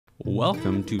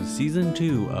Welcome to Season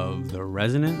 2 of the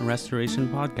Resonant Restoration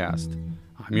Podcast.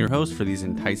 I'm your host for these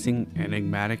enticing,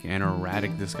 enigmatic, and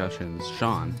erratic discussions,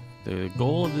 Sean. The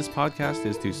goal of this podcast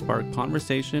is to spark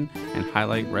conversation and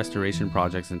highlight restoration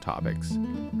projects and topics.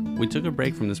 We took a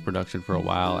break from this production for a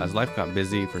while as life got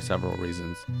busy for several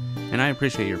reasons, and I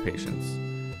appreciate your patience.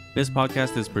 This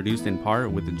podcast is produced in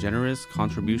part with the generous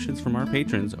contributions from our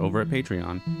patrons over at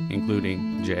Patreon,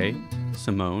 including Jay,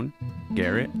 Simone,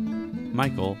 Garrett,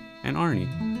 Michael, and Arnie.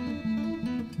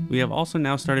 We have also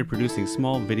now started producing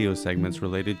small video segments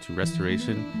related to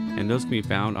restoration, and those can be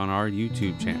found on our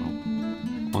YouTube channel.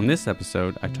 On this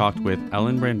episode, I talked with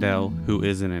Ellen Brandell, who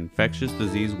is an infectious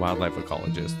disease wildlife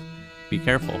ecologist. Be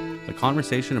careful, the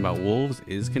conversation about wolves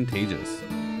is contagious.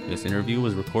 This interview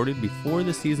was recorded before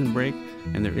the season break,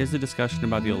 and there is a discussion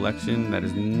about the election that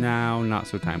is now not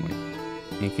so timely.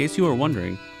 In case you are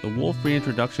wondering, the Wolf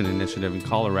Reintroduction Initiative in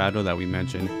Colorado that we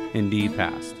mentioned indeed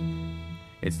passed.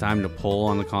 It's time to pull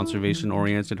on the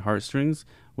conservation-oriented heartstrings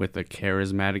with the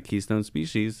charismatic keystone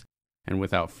species, and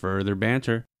without further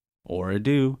banter or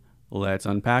ado, let's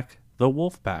unpack the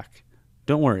wolf pack.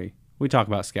 Don't worry, we talk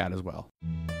about scat as well.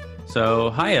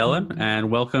 So, hi Ellen, and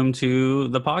welcome to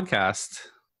the podcast.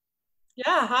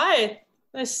 Yeah, hi.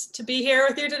 Nice to be here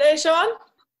with you today, Sean.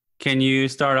 Can you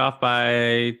start off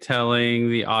by telling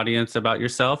the audience about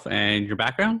yourself and your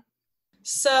background?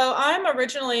 So I'm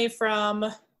originally from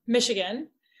Michigan,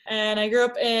 and I grew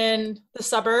up in the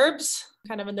suburbs,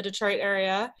 kind of in the Detroit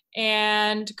area.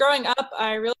 And growing up,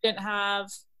 I really didn't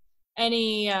have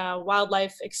any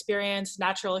wildlife experience,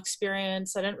 natural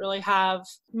experience. I didn't really have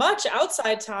much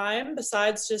outside time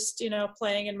besides just,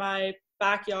 playing in my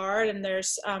backyard, and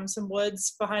there's some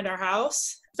woods behind our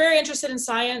house. Very interested in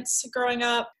science growing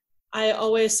up. I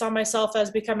always saw myself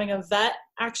as becoming a vet,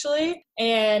 actually.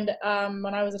 And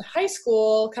when I was in high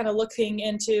school, kind of looking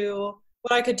into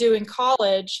what I could do in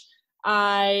college,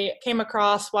 I came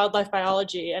across wildlife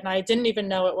biology, and I didn't even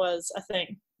know it was a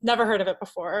thing. Never heard of it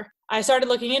before. I started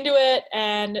looking into it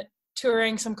and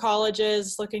touring some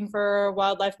colleges, looking for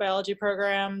wildlife biology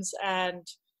programs, and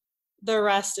the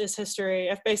rest is history.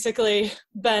 I've basically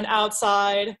been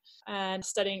outside and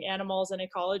studying animals and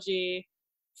ecology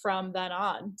from then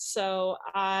on. So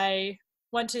I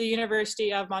went to the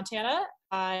University of Montana.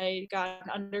 I got an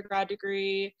undergrad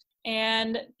degree,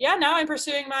 and now I'm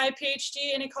pursuing my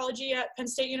PhD in ecology at Penn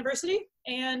State University.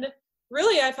 And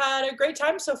really, I've had a great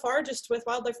time so far just with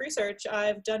wildlife research.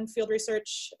 I've done field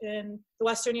research in the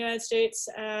Western United States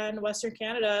and Western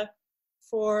Canada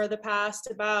for the past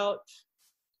about,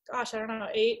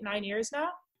 8-9 years now.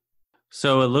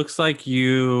 So it looks like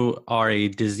you are a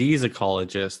disease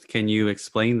ecologist. Can you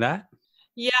explain that?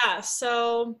 Yeah,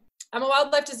 so I'm a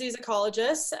wildlife disease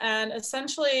ecologist, and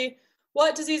essentially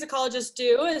what disease ecologists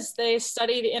do is they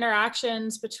study the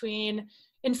interactions between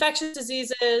infectious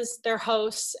diseases, their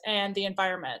hosts, and the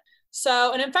environment.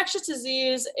 So an infectious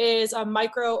disease is a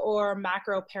micro or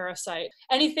macro parasite.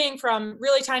 Anything from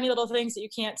really tiny little things that you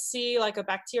can't see, like a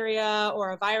bacteria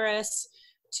or a virus,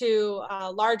 to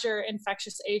larger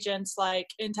infectious agents like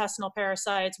intestinal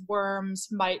parasites, worms,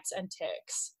 mites, and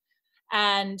ticks.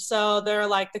 And so they're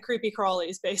like the creepy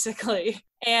crawlies, basically.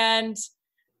 And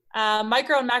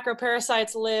micro and macro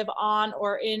parasites live on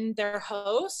or in their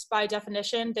host. By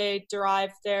definition, they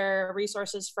derive their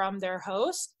resources from their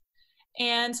host.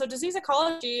 And so disease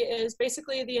ecology is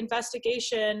basically the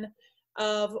investigation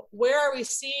of where are we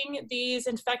seeing these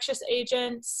infectious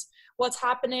agents, what's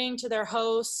happening to their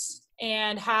hosts,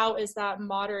 and how is that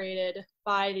moderated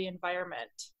by the environment.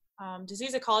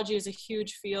 Disease ecology is a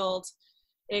huge field.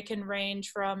 It can range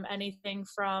from anything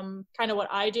from kind of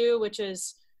what I do, which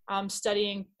is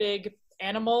studying big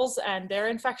animals and their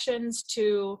infections,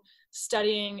 to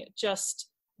studying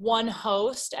just one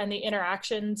host and the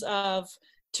interactions of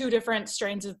two different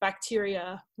strains of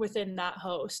bacteria within that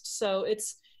host. So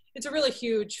it's a really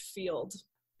huge field.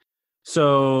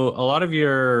 So a lot of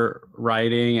your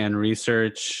writing and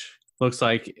research looks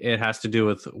like it has to do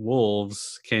with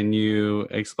wolves. Can you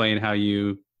explain how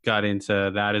you got into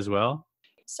that as well?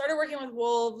 Started working with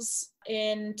wolves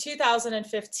in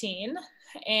 2015,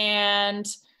 and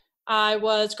I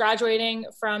was graduating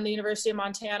from the University of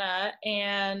Montana,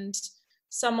 and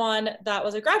someone that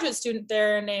was a graduate student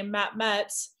there named Matt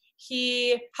Metz,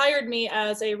 he hired me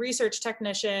as a research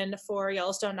technician for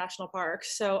Yellowstone National Park.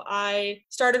 So I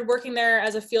started working there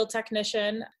as a field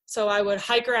technician. So I would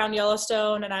hike around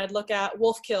Yellowstone and I'd look at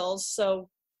wolf kills. So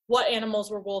what animals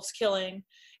were wolves killing?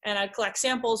 And I'd collect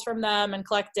samples from them and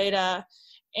collect data.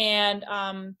 And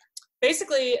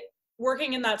basically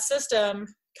working in that system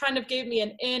kind of gave me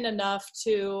an in enough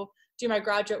to do my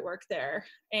graduate work there.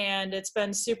 And it's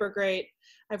been super great.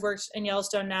 I've worked in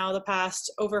Yellowstone now the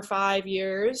past over 5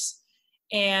 years,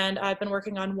 and I've been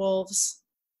working on wolves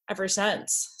ever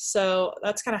since. So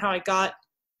that's kind of how I got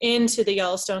into the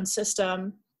Yellowstone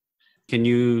system. Can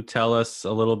you tell us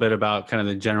a little bit about kind of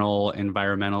the general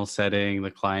environmental setting,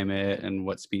 the climate, and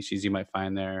what species you might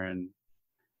find there? And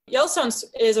Yellowstone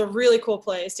is a really cool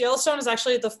place. Yellowstone is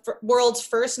actually the world's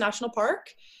first national park.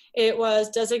 It was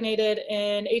designated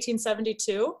in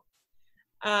 1872.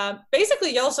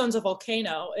 Basically, Yellowstone's a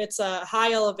volcano. It's a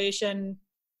high elevation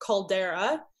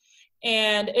caldera,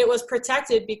 and it was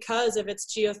protected because of its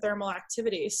geothermal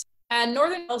activities. And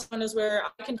northern Yellowstone is where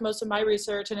I can do most of my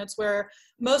research, and it's where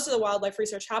most of the wildlife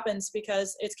research happens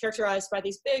because it's characterized by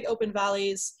these big open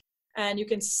valleys, and you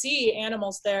can see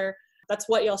animals there. That's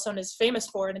what Yellowstone is famous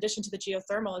for, in addition to the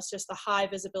geothermal, is just the high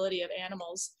visibility of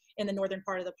animals in the northern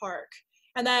part of the park.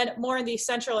 And then more in the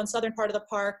central and southern part of the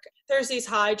park, there's these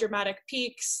high dramatic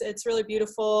peaks. It's really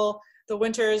beautiful. The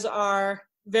winters are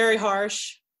very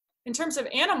harsh. In terms of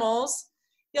animals,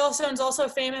 Yellowstone's also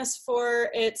famous for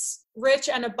its rich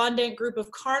and abundant group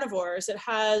of carnivores. It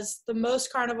has the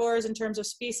most carnivores in terms of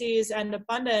species and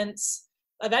abundance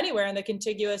of anywhere in the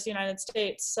contiguous United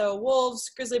States. So wolves,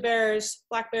 grizzly bears,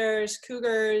 black bears,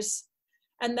 cougars,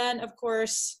 and then, of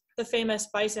course, the famous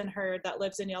bison herd that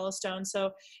lives in Yellowstone.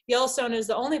 So Yellowstone is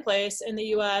the only place in the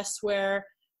US where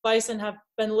bison have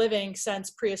been living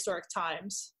since prehistoric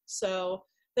times. So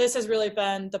this has really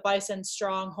been the bison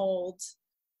stronghold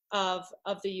of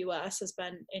the US, has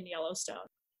been in Yellowstone.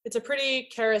 It's a pretty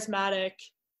charismatic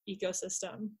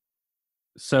ecosystem.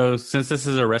 so since this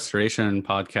is a restoration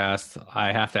podcast,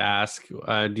 I have to ask,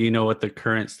 do you know what the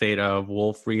current state of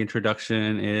wolf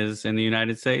reintroduction is in the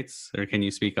United States? Or can you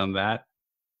speak on that?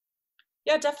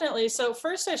 Yeah, definitely. So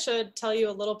first I should tell you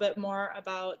a little bit more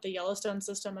about the Yellowstone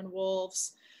system and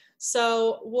wolves.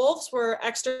 So wolves were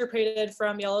extirpated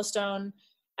from Yellowstone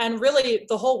and really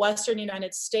the whole Western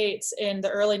United States in the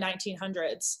early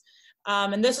 1900s.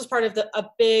 And this was part of a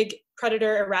big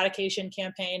predator eradication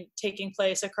campaign taking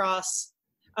place across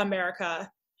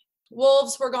America.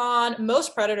 Wolves were gone,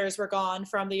 most predators were gone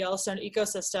from the Yellowstone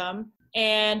ecosystem,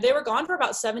 and they were gone for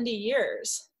about 70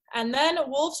 years. And then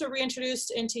wolves were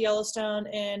reintroduced into Yellowstone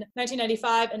in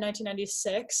 1995 and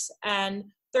 1996, and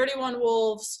 31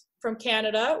 wolves from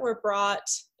Canada were brought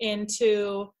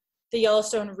into the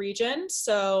Yellowstone region,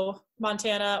 so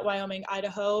Montana, Wyoming,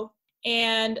 Idaho.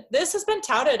 And this has been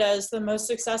touted as the most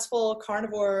successful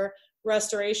carnivore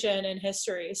restoration in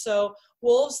history. So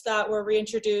wolves that were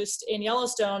reintroduced in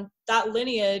Yellowstone, that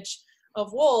lineage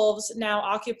of wolves now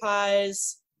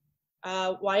occupies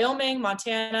Wyoming,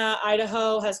 Montana,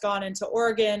 Idaho, has gone into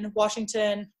Oregon,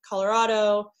 Washington,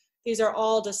 Colorado. These are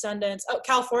all descendants,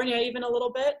 California even a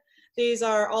little bit. These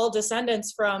are all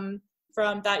descendants from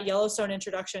that Yellowstone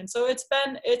introduction. So it's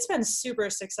been super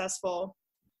successful.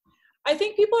 I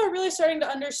think people are really starting to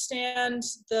understand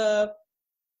the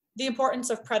importance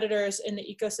of predators in the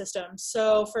ecosystem.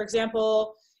 So for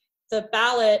example, the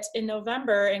ballot in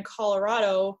November in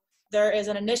Colorado, there is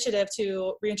an initiative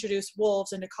to reintroduce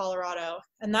wolves into Colorado.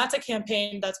 And that's a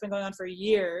campaign that's been going on for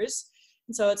years.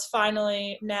 And so it's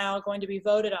finally now going to be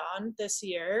voted on this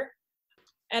year.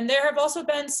 And there have also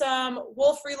been some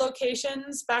wolf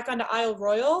relocations back onto Isle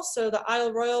Royale. So the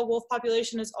Isle Royale wolf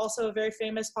population is also a very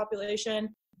famous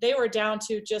population. They were down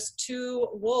to just 2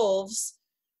 wolves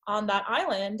on that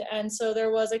island. And so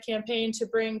there was a campaign to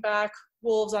bring back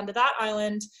wolves onto that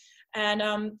island. And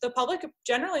the public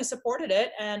generally supported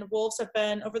it. And wolves have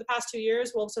been, over the past 2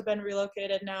 years, wolves have been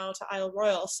relocated now to Isle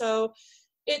Royale. So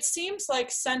it seems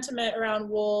like sentiment around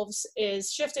wolves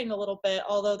is shifting a little bit,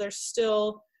 although there's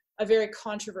still a very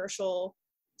controversial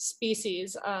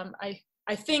species.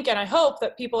 I think and I hope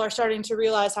that people are starting to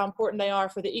realize how important they are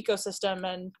for the ecosystem.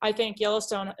 And I think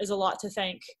Yellowstone is a lot to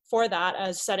thank for that,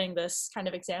 as setting this kind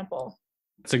of example.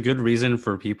 It's a good reason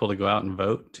for people to go out and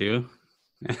vote too.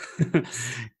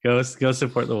 Go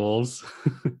support the wolves.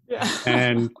 Yeah.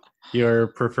 And your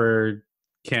preferred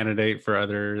candidate for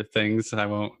other things, I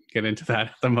won't get into that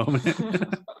at the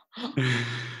moment.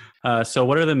 So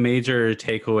what are the major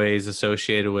takeaways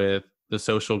associated with the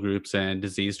social groups and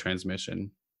disease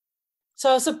transmission?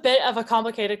 So it's a bit of a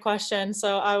complicated question,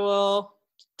 so I will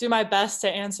do my best to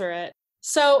answer it.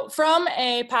 So from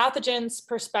a pathogen's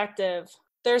perspective,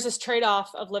 there's this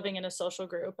trade-off of living in a social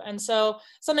group. And so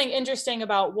something interesting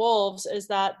about wolves is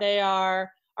that they are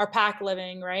pack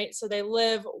living, right? So they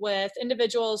live with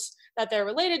individuals that they're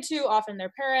related to, often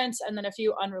their parents, and then a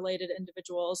few unrelated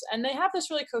individuals. And they have this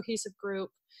really cohesive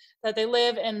group that they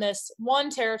live in this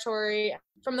one territory.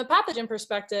 From the pathogen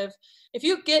perspective, if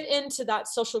you get into that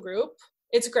social group,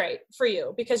 it's great for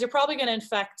you because you're probably going to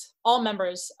infect all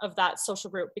members of that social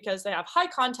group because they have high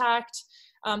contact,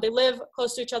 they live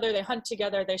close to each other, they hunt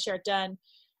together, they share den.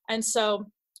 And so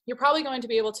you're probably going to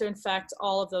be able to infect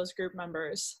all of those group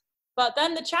members. But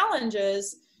then the challenge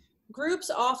is groups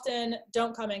often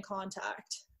don't come in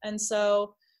contact. And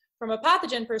so from a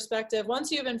pathogen perspective,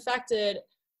 once you've infected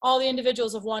all the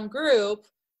individuals of one group,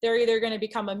 they're either going to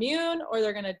become immune or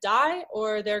they're going to die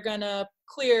or they're going to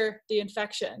clear the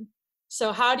infection.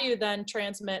 So how do you then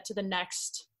transmit to the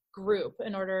next group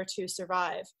in order to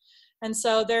survive? And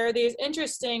so there are these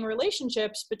interesting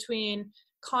relationships between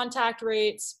contact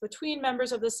rates between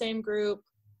members of the same group,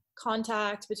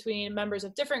 contact between members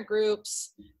of different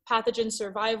groups, pathogen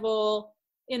survival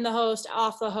in the host,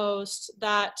 off the host,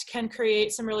 that can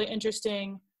create some really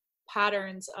interesting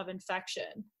patterns of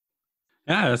infection.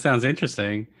 Yeah, that sounds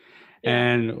interesting. Yeah.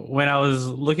 And when I was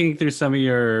looking through some of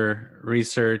your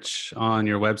research on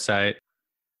your website,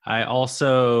 I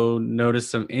also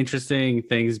noticed some interesting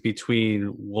things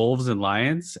between wolves and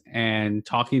lions. And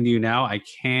talking to you now, I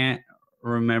can't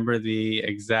remember the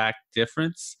exact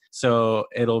difference. So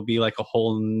it'll be like a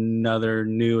whole nother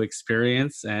new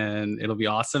experience, and it'll be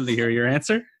awesome to hear your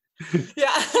answer.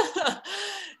 Yeah.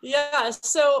 Yeah.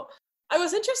 So I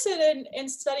was interested in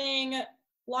studying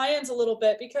lions a little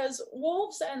bit because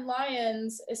wolves and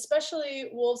lions, especially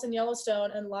wolves in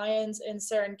Yellowstone and lions in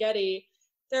Serengeti,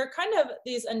 they're kind of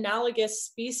these analogous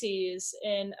species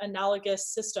in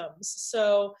analogous systems.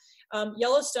 So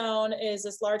Yellowstone is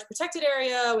this large protected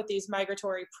area with these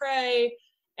migratory prey,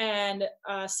 and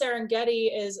Serengeti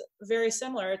is very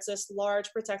similar. It's this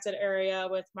large protected area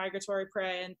with migratory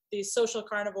prey, and these social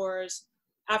carnivores,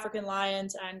 African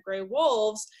lions and gray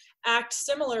wolves, act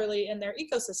similarly in their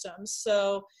ecosystems.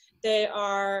 So they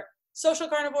are social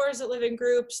carnivores that live in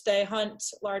groups, they hunt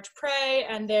large prey,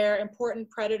 and they're important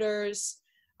predators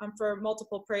for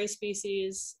multiple prey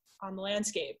species on the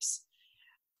landscapes.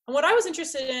 And what I was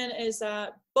interested in is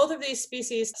that both of these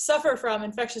species suffer from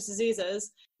infectious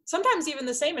diseases, sometimes even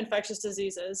the same infectious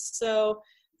diseases. So,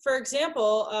 for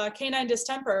example, canine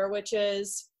distemper, which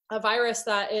is a virus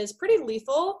that is pretty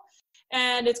lethal,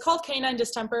 and it's called canine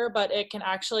distemper, but it can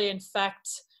actually infect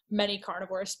many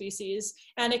carnivore species,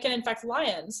 and it can infect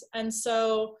lions. And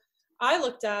so I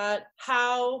looked at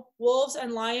how wolves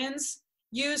and lions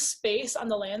use space on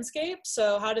the landscape.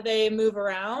 So how do they move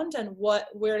around, and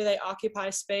where do they occupy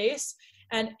space?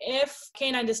 And if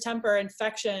canine distemper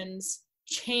infections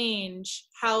change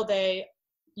how they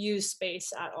use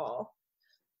space at all.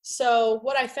 So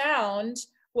what I found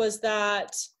was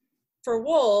that for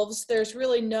wolves, there's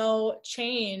really no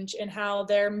change in how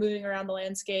they're moving around the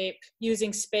landscape,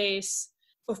 using space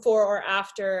before or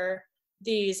after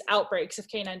these outbreaks of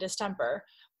canine distemper.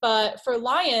 But for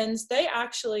lions, they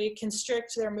actually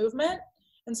constrict their movement.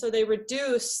 And so they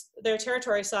reduce their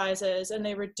territory sizes and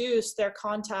they reduce their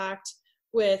contact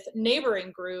with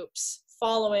neighboring groups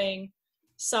following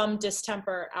some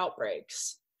distemper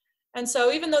outbreaks. And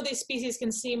so even though these species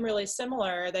can seem really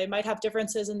similar, they might have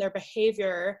differences in their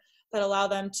behavior that allow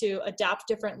them to adapt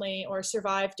differently or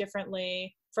survive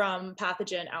differently from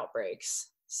pathogen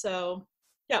outbreaks. So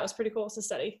yeah, it was pretty cool to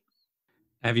study.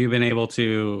 Have you been able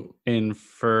to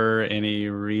infer any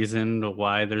reason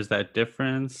why there's that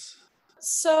difference?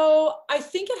 So I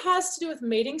think it has to do with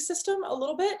mating system a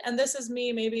little bit. And this is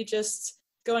me maybe just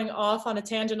going off on a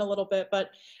tangent a little bit, but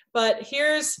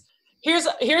here's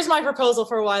my proposal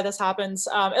for why this happens,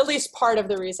 at least part of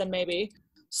the reason maybe.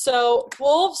 So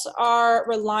wolves are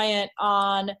reliant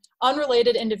on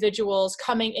unrelated individuals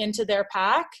coming into their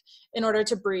pack in order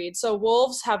to breed. So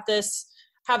wolves have this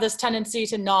tendency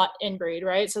to not inbreed,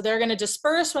 right? So they're going to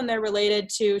disperse when they're related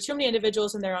to too many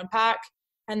individuals in their own pack,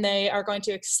 and they are going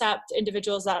to accept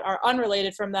individuals that are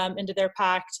unrelated from them into their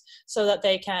pack so that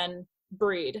they can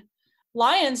breed.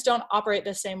 Lions don't operate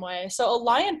the same way. So a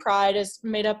lion pride is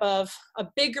made up of a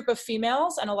big group of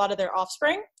females and a lot of their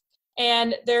offspring.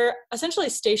 And they're essentially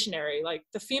stationary. Like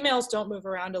the females don't move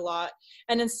around a lot.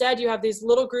 And instead you have these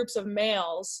little groups of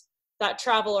males that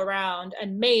travel around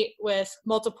and mate with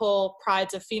multiple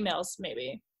prides of females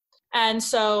maybe. And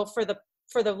so for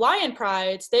the lion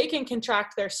prides, they can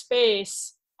contract their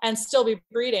space and still be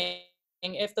breeding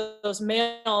if those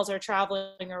males are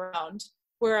traveling around.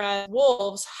 Whereas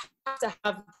wolves have to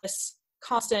have this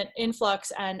constant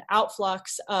influx and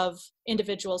outflux of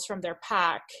individuals from their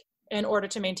pack in order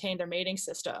to maintain their mating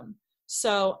system.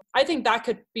 So I think that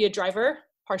could be a driver,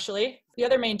 partially. The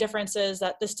other main difference is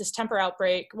that this distemper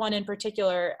outbreak, one in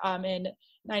particular in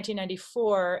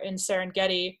 1994 in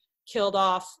Serengeti, killed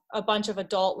off a bunch of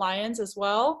adult lions as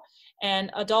well. And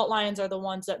adult lions are the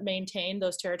ones that maintain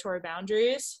those territory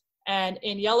boundaries. And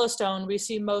in Yellowstone, we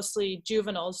see mostly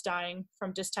juveniles dying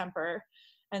from distemper.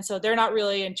 And so they're not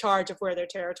really in charge of where their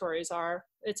territories are.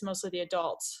 It's mostly the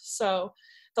adults. So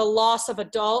the loss of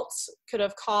adults could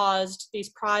have caused these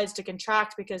prides to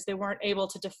contract because they weren't able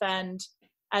to defend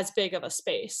as big of a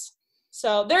space.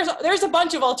 So there's a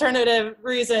bunch of alternative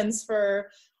reasons for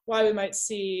why we might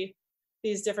see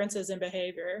these differences in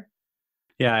behavior.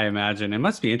 Yeah, I imagine. It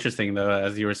must be interesting, though,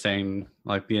 as you were saying,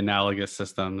 like the analogous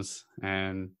systems,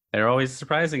 and they're always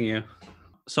surprising you.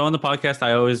 So on the podcast,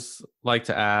 I always like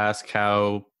to ask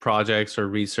how projects or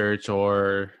research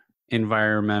or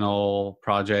environmental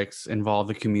projects involve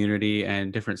the community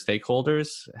and different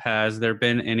stakeholders. Has there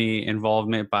been any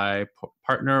involvement by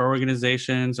partner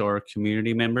organizations or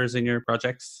community members in your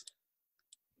projects?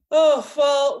 Oh,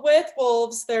 well, with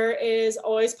wolves, there is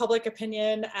always public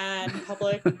opinion and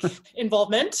public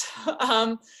involvement.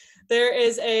 There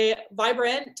is a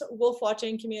vibrant wolf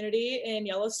watching community in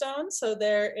Yellowstone. So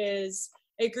there is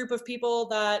a group of people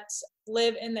that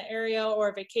live in the area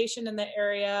or vacation in the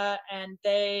area, and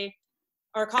they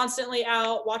are constantly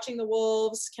out watching the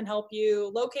wolves, can help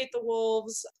you locate the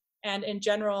wolves, and in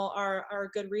general are a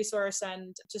good resource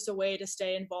and just a way to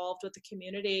stay involved with the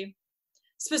community.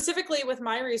 Specifically with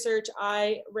my research,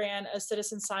 I ran a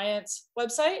citizen science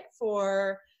website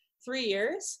for 3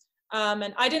 years.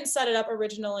 And I didn't set it up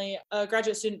originally. A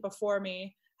graduate student before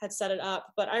me had set it up,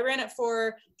 but I ran it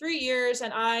for 3 years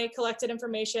and I collected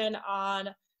information on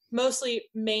mostly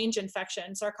mange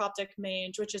infection, sarcoptic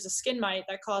mange, which is a skin mite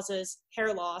that causes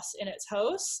hair loss in its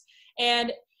hosts.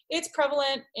 And it's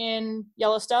prevalent in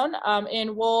Yellowstone,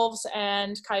 in wolves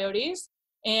and coyotes.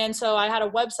 And so I had a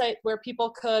website where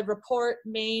people could report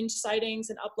mange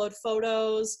sightings and upload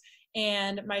photos.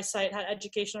 And my site had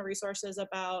educational resources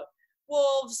about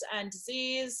wolves and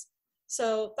disease.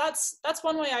 So that's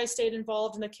one way I stayed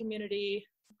involved in the community.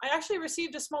 I actually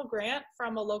received a small grant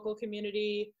from a local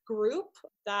community group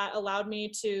that allowed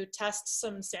me to test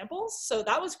some samples. So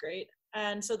that was great.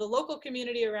 And so the local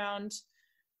community around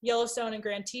Yellowstone and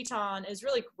Grand Teton is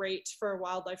really great for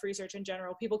wildlife research in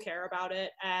general. People care about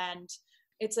it, and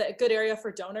it's a good area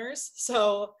for donors.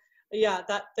 So yeah,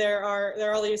 that there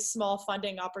are all these small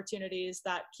funding opportunities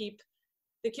that keep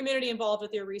the community involved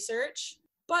with your research.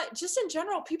 But just in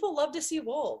general, people love to see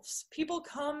wolves. People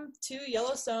come to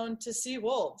Yellowstone to see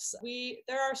wolves.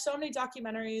 There are so many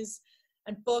documentaries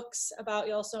and books about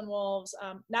Yellowstone wolves.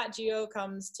 Nat Geo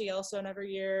comes to Yellowstone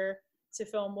every year to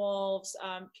film wolves.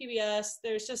 PBS,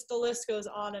 there's just, the list goes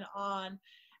on and on.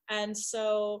 And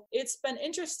so it's been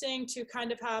interesting to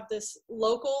kind of have this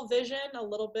local vision a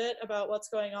little bit about what's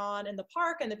going on in the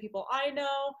park and the people I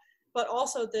know, but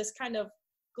also this kind of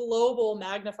global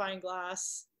magnifying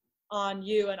glass on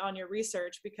you and on your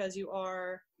research because you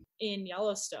are in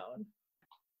Yellowstone.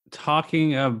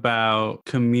 Talking about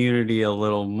community a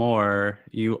little more,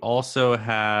 you also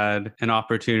had an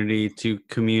opportunity to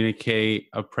communicate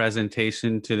a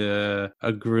presentation to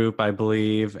a group, I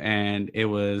believe, and it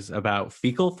was about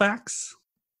fecal facts.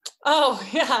 Oh,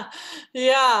 yeah.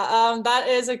 Yeah. That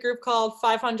is a group called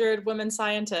 500 Women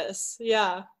Scientists.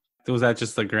 Yeah. Was that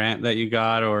just the grant that you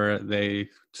got, or they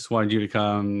just wanted you to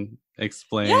come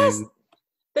explain? Yes.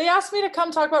 They asked me to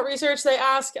come talk about research. They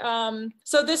asked,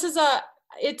 so this is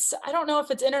I don't know if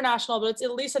it's international, but it's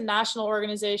at least a national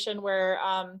organization where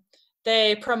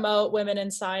they promote women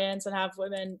in science and have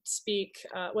women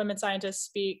scientists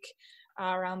speak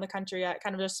around the country at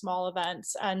kind of just small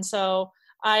events. And so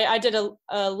I did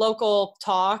a local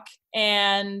talk,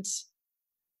 and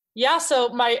yeah, so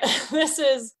this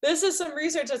is some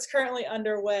research that's currently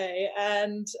underway,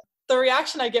 and the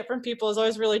reaction I get from people is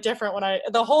always really different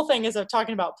the whole thing is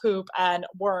talking about poop and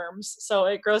worms. So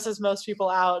it grosses most people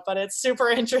out, but it's super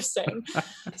interesting.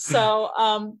 So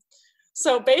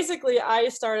basically I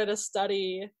started a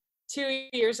study 2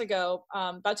 years ago,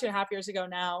 about 2.5 years ago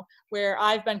now, where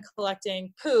I've been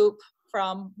collecting poop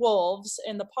from wolves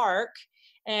in the park.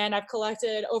 And I've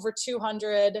collected over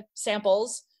 200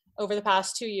 samples over the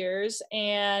past 2 years.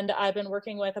 And I've been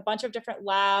working with a bunch of different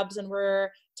labs, and we're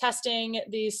testing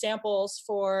these samples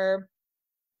for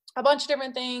a bunch of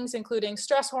different things, including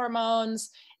stress hormones.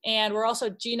 And we're also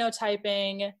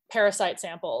genotyping parasite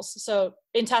samples. So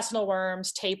intestinal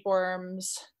worms,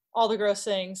 tapeworms, all the gross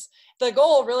things. The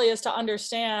goal really is to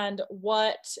understand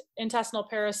what intestinal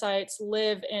parasites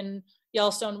live in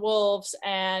Yellowstone wolves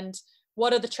and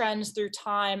what are the trends through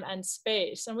time and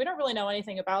space. And we don't really know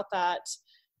anything about that.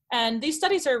 And these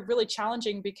studies are really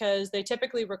challenging because they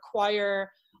typically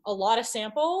require a lot of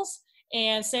samples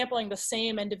and sampling the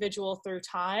same individual through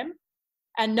time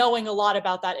and knowing a lot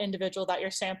about that individual that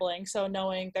you're sampling. So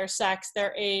knowing their sex,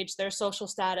 their age, their social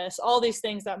status, all these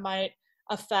things that might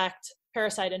affect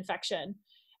parasite infection.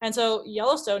 And so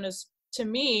Yellowstone is, to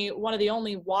me, one of the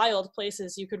only wild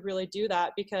places you could really do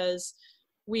that, because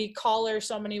we collar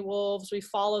so many wolves, we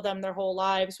follow them their whole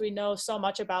lives, we know so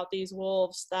much about these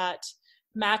wolves that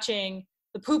matching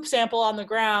the poop sample on the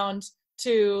ground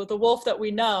to the wolf that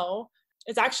we know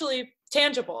is actually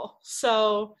tangible.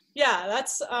 So yeah,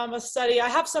 that's a study. I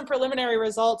have some preliminary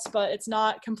results, but it's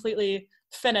not completely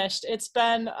finished. It's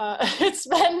been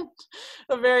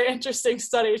a very interesting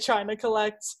study trying to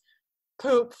collect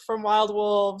poop from wild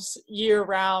wolves year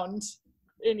round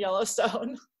in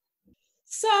Yellowstone.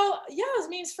 So yeah, it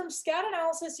means from scat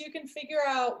analysis, you can figure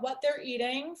out what they're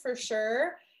eating for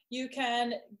sure. You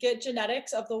can get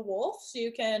genetics of the wolf, so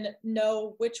you can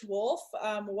know which wolf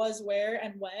was where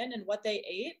and when and what they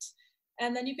ate.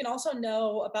 And then you can also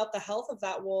know about the health of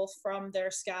that wolf from their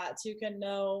scats. You can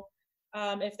know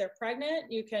if they're pregnant,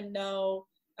 you can know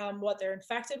what they're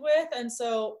infected with. And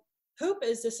so poop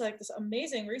is just like this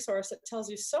amazing resource that tells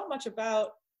you so much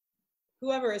about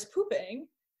whoever is pooping.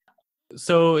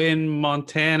 So in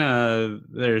Montana,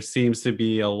 there seems to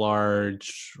be a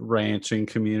large ranching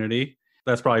community.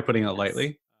 That's probably putting it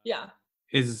lightly. Yeah.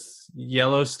 Is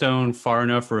Yellowstone far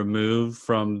enough removed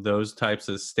from those types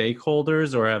of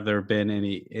stakeholders, or have there been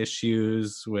any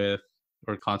issues with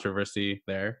or controversy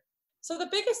there? So the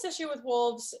biggest issue with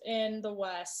wolves in the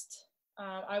West,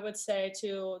 I would say,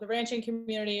 to the ranching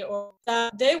community, or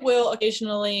that they will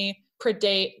occasionally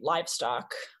predate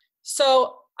livestock.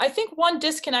 So I think one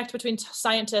disconnect between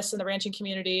scientists and the ranching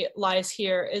community lies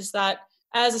here, is that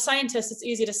as a scientist, it's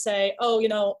easy to say,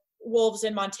 oh, wolves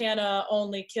in Montana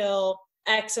only kill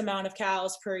X amount of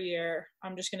cows per year.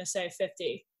 I'm just going to say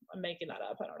 50. I'm making that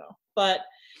up. I don't know. But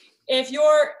if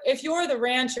you're the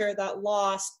rancher that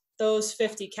lost those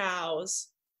 50 cows,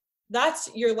 that's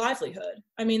your livelihood.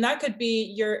 I mean, that could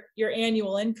be your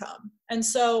annual income. And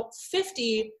so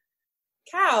 50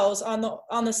 cows on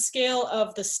the scale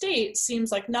of the state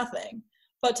seems like nothing.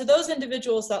 But to those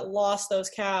individuals that lost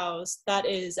those cows, that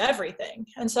is everything.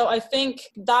 And so I think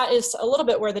that is a little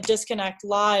bit where the disconnect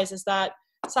lies, is that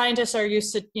scientists are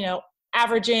used to,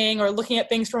 averaging or looking at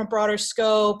things from a broader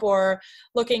scope, or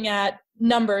looking at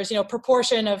numbers,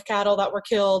 proportion of cattle that were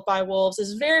killed by wolves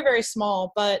is very, very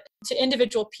small, but to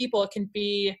individual people, it can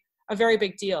be a very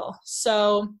big deal.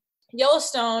 So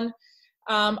Yellowstone,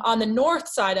 on the north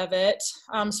side of it,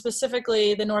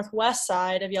 specifically the northwest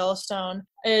side of Yellowstone,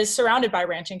 is surrounded by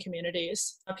ranching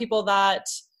communities. People that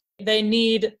they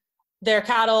need their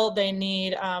cattle, they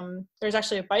need, there's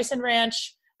actually a bison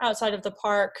ranch outside of the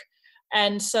park.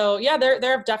 And so, yeah, there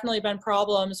have definitely been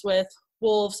problems with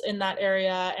wolves in that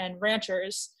area and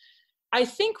ranchers. I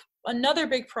think another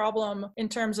big problem in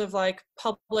terms of like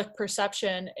public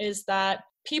perception is that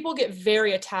people get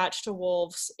very attached to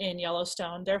wolves in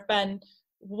Yellowstone. There have been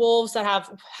wolves that have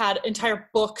had entire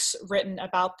books written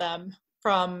about them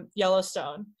from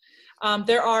Yellowstone.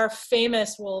 There are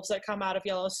famous wolves that come out of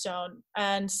Yellowstone.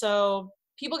 And so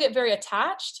people get very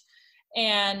attached,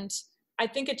 and I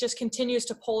think it just continues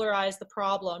to polarize the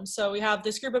problem. So we have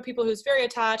this group of people who's very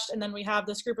attached, and then we have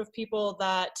this group of people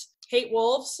that hate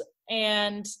wolves,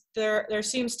 and there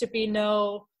seems to be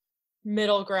no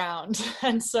middle ground.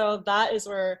 And so that is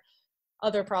where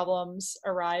other problems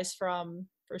arise from,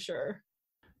 for sure.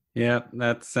 Yeah,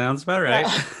 that sounds about right.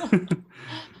 Yeah.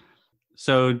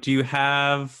 So do you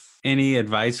have any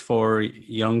advice for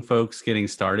young folks getting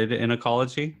started in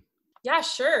ecology? Yeah,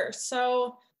 sure.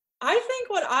 So I think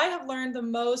what I have learned the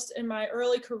most in my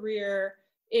early career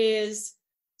is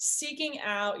seeking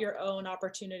out your own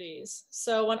opportunities.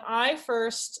 So when I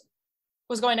first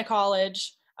was going to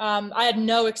college, I had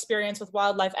no experience with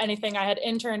wildlife, anything. I had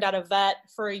interned at a vet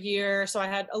for a year, so I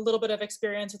had a little bit of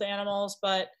experience with animals,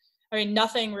 but I mean,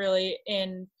 nothing really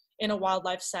in a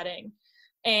wildlife setting.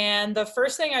 And the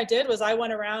first thing I did was I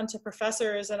went around to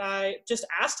professors and I just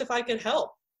asked if I could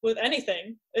help with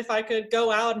anything, if I could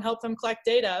go out and help them collect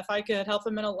data, if I could help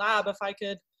them in a lab, if I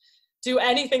could do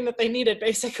anything that they needed,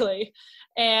 basically.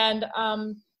 And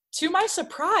to my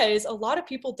surprise, a lot of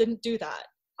people didn't do that.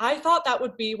 I thought that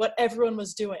would be what everyone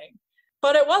was doing,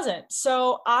 but it wasn't.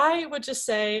 So I would just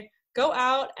say, go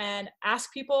out and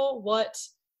ask people what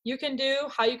you can do,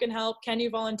 how you can help, can you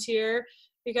volunteer?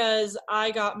 Because I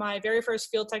got my very first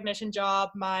field technician job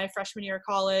my freshman year of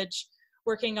college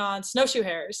working on snowshoe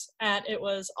hares, and it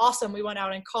was awesome. We went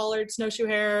out and collared snowshoe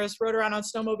hares, rode around on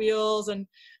snowmobiles and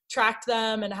tracked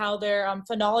them and how their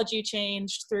phenology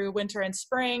changed through winter and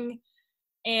spring.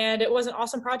 And it was an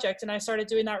awesome project, and I started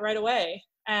doing that right away.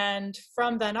 And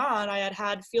from then on, I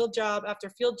had field job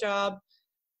after field job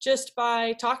just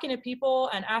by talking to people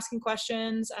and asking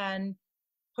questions and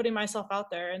putting myself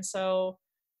out there. And so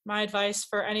my advice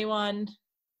for anyone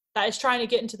that is trying to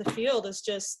get into the field is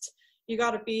just, you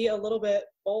got to be a little bit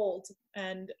bold,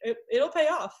 and it'll pay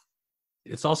off.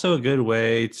 It's also a good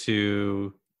way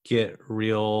to get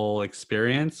real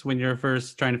experience when you're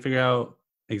first trying to figure out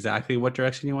exactly what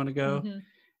direction you want to go. Mm-hmm.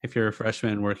 If you're a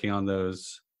freshman working on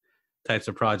those types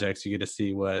of projects, you get to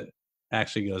see what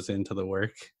actually goes into the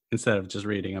work instead of just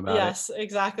reading about it. Yes,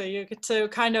 exactly. You get to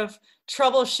kind of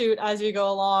troubleshoot as you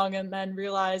go along, and then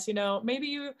realize, maybe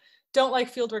you don't like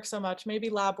field work so much, maybe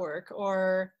lab work,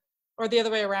 or the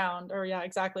other way around, or yeah,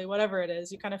 exactly. Whatever it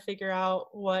is, you kind of figure out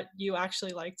what you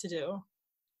actually like to do.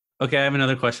 Okay, I have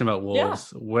another question about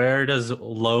wolves. Yeah. Where does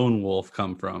lone wolf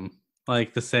come from?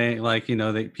 Like the saying, like,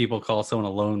 that people call someone a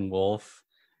lone wolf.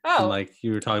 And Oh, like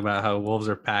you were talking about how wolves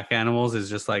are pack animals, is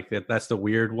just like that's the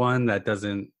weird one that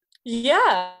doesn't.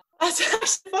 yeah. That's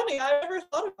actually funny. I never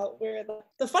thought about where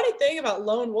the funny thing about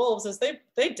lone wolves is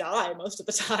they die most of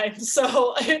the time.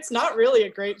 So it's not really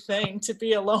a great thing to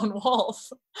be a lone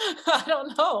wolf. I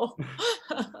don't know.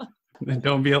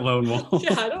 Don't be a lone wolf.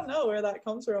 Yeah, I don't know where that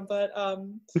comes from, but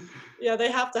yeah,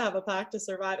 they have to have a pack to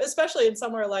survive, especially in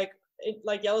somewhere like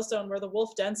Yellowstone, where the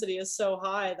wolf density is so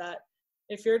high that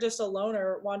if you're just a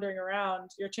loner wandering around,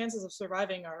 your chances of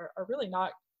surviving are really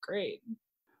not great.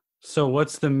 So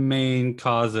what's the main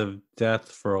cause of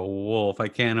death for a wolf? I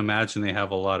can't imagine they have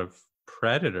a lot of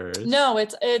predators. No,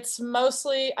 it's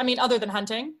mostly, I mean, other than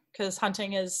hunting, because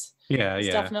hunting is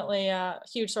definitely a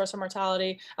huge source of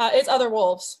mortality. It's other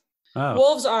wolves. Oh.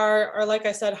 Wolves are, like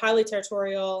I said, highly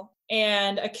territorial,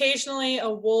 and occasionally a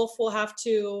wolf will have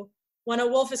to, when a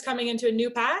wolf is coming into a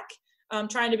new pack,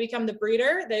 trying to become the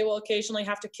breeder, they will occasionally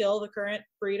have to kill the current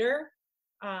breeder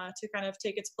to kind of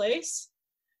take its place.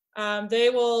 They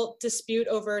will dispute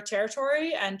over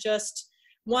territory, and just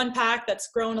one pack that's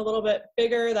grown a little bit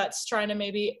bigger, that's trying to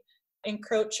maybe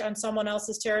encroach on someone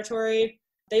else's territory,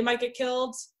 they might get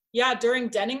killed. Yeah, during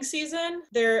denning season,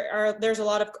 there's a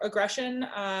lot of aggression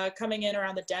coming in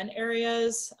around the den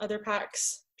areas, other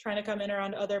packs trying to come in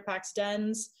around other packs'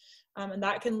 dens, and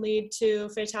that can lead to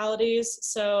fatalities.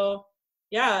 So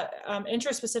yeah,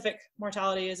 intraspecific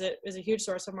mortality is a huge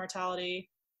source of mortality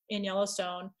in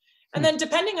Yellowstone. And then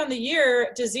depending on the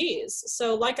year, disease.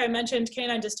 So like I mentioned,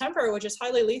 canine distemper, which is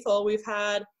highly lethal. We've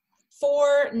had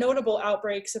 4 notable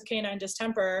outbreaks of canine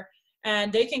distemper,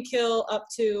 and they can kill up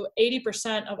to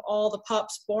 80% of all the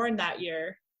pups born that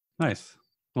year. Nice.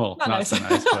 Well, not nice. So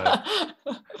nice,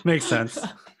 but makes sense.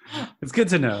 It's good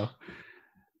to know.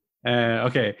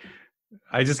 Okay.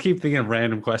 I just keep thinking of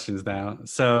random questions now.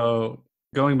 So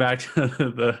going back to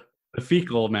the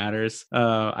fecal matters,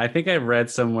 I think I read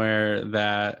somewhere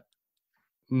that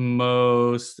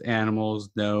most animals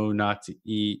know not to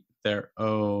eat their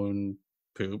own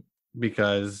poop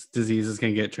because diseases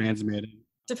can get transmitted.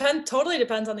 Totally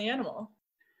depends on the animal.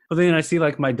 But then I see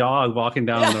like my dog walking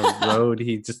down the road,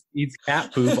 he just eats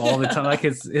cat poop all the time, like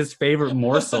it's his favorite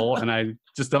morsel, and I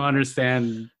just don't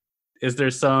understand, is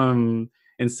there some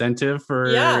incentive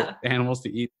for animals to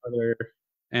eat other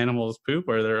animals' poop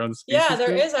or their own species? Yeah, there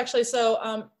poop? is actually.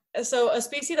 So a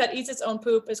species that eats its own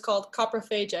poop is called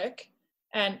coprophagic.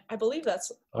 And I believe that's...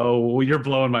 Oh, you're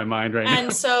blowing my mind right now.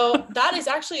 And so that is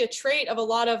actually a trait of a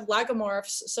lot of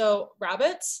lagomorphs, so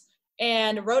rabbits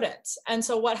and rodents. And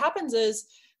so what happens is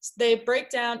they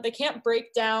can't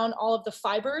break down all of the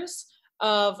fibers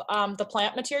of the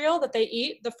plant material that they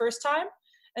eat the first time.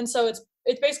 And so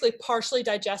it's basically partially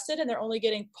digested, and they're only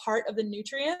getting part of the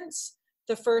nutrients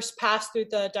the first pass through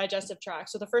the digestive tract.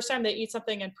 So the first time they eat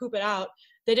something and poop it out,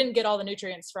 they didn't get all the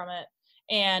nutrients from it.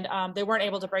 And they weren't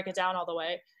able to break it down all the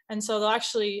way. And so they'll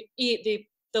actually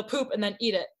they'll poop and then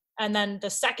eat it. And then the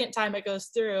second time it goes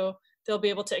through, they'll be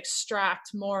able to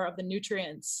extract more of the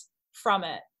nutrients from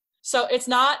it. So it's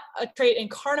not a trait in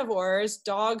carnivores.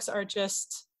 Dogs are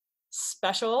just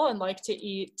special and like to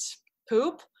eat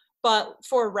poop. But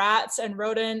for rats and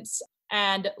rodents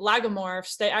and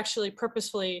lagomorphs, they actually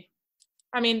purposefully,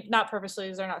 I mean, not purposely,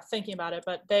 because they're not thinking about it,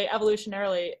 but they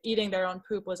evolutionarily, eating their own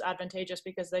poop was advantageous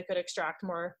because they could extract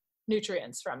more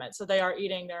nutrients from it. So they are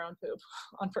eating their own poop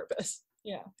on purpose.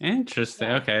 Yeah. Interesting.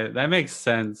 Yeah. Okay. That makes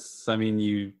sense. I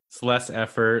mean, it's less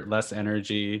effort, less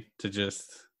energy to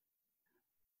just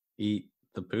eat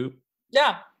the poop.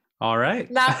 Yeah. All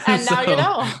right. Now you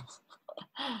know.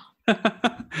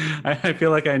 I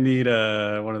feel like I need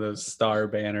one of those star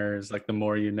banners, like the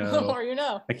more you know. The more you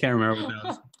know. I can't remember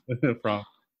what that was from.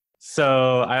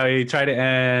 So I try to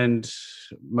end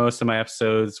most of my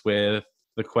episodes with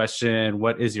the question,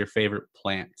 what is your favorite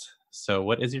plant? So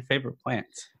what is your favorite plant?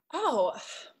 Oh,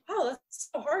 that's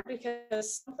so hard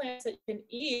because some plants that you can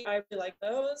eat, I really like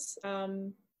those.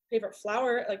 favorite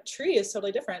flower, like tree is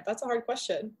totally different. That's a hard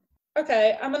question.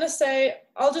 Okay, I'm gonna say,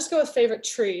 I'll just go with favorite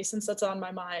tree since that's on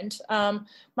my mind.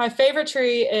 My favorite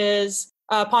tree is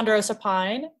ponderosa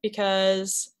pine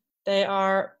because they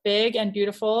are big and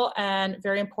beautiful and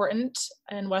very important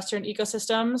in Western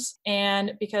ecosystems,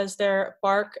 and because their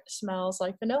bark smells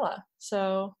like vanilla.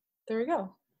 So there we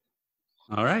go.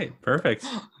 All right, perfect.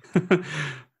 All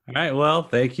right, well,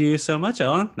 thank you so much,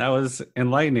 Ellen. That was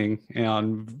enlightening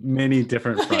on many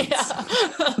different fronts.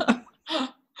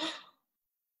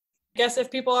 I guess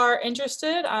if people are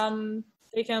interested,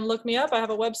 they can look me up. I have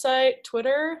a website,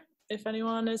 Twitter, if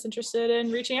anyone is interested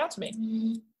in reaching out to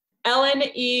me.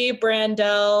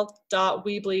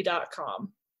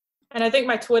 ellenbrandell.weebly.com. And I think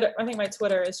my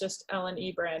Twitter is just Ellen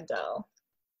E. Brandell.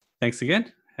 Thanks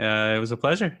again. It was a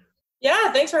pleasure.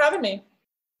 Yeah, thanks for having me.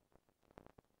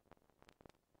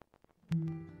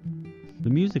 The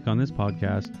music on this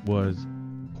podcast was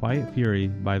Quiet Fury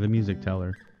by The Music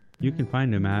Teller. You can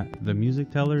find him at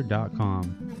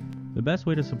themusicteller.com. The best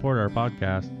way to support our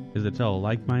podcast is to tell a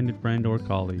like-minded friend or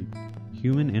colleague.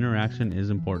 Human interaction is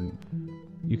important.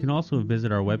 You can also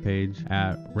visit our webpage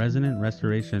at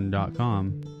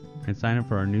resonantrestoration.com and sign up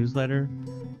for our newsletter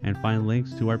and find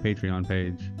links to our Patreon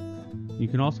page. You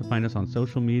can also find us on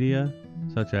social media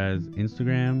such as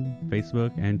Instagram,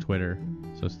 Facebook, and Twitter.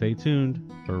 So stay tuned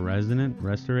for Resonant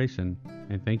Restoration,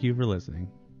 and thank you for listening.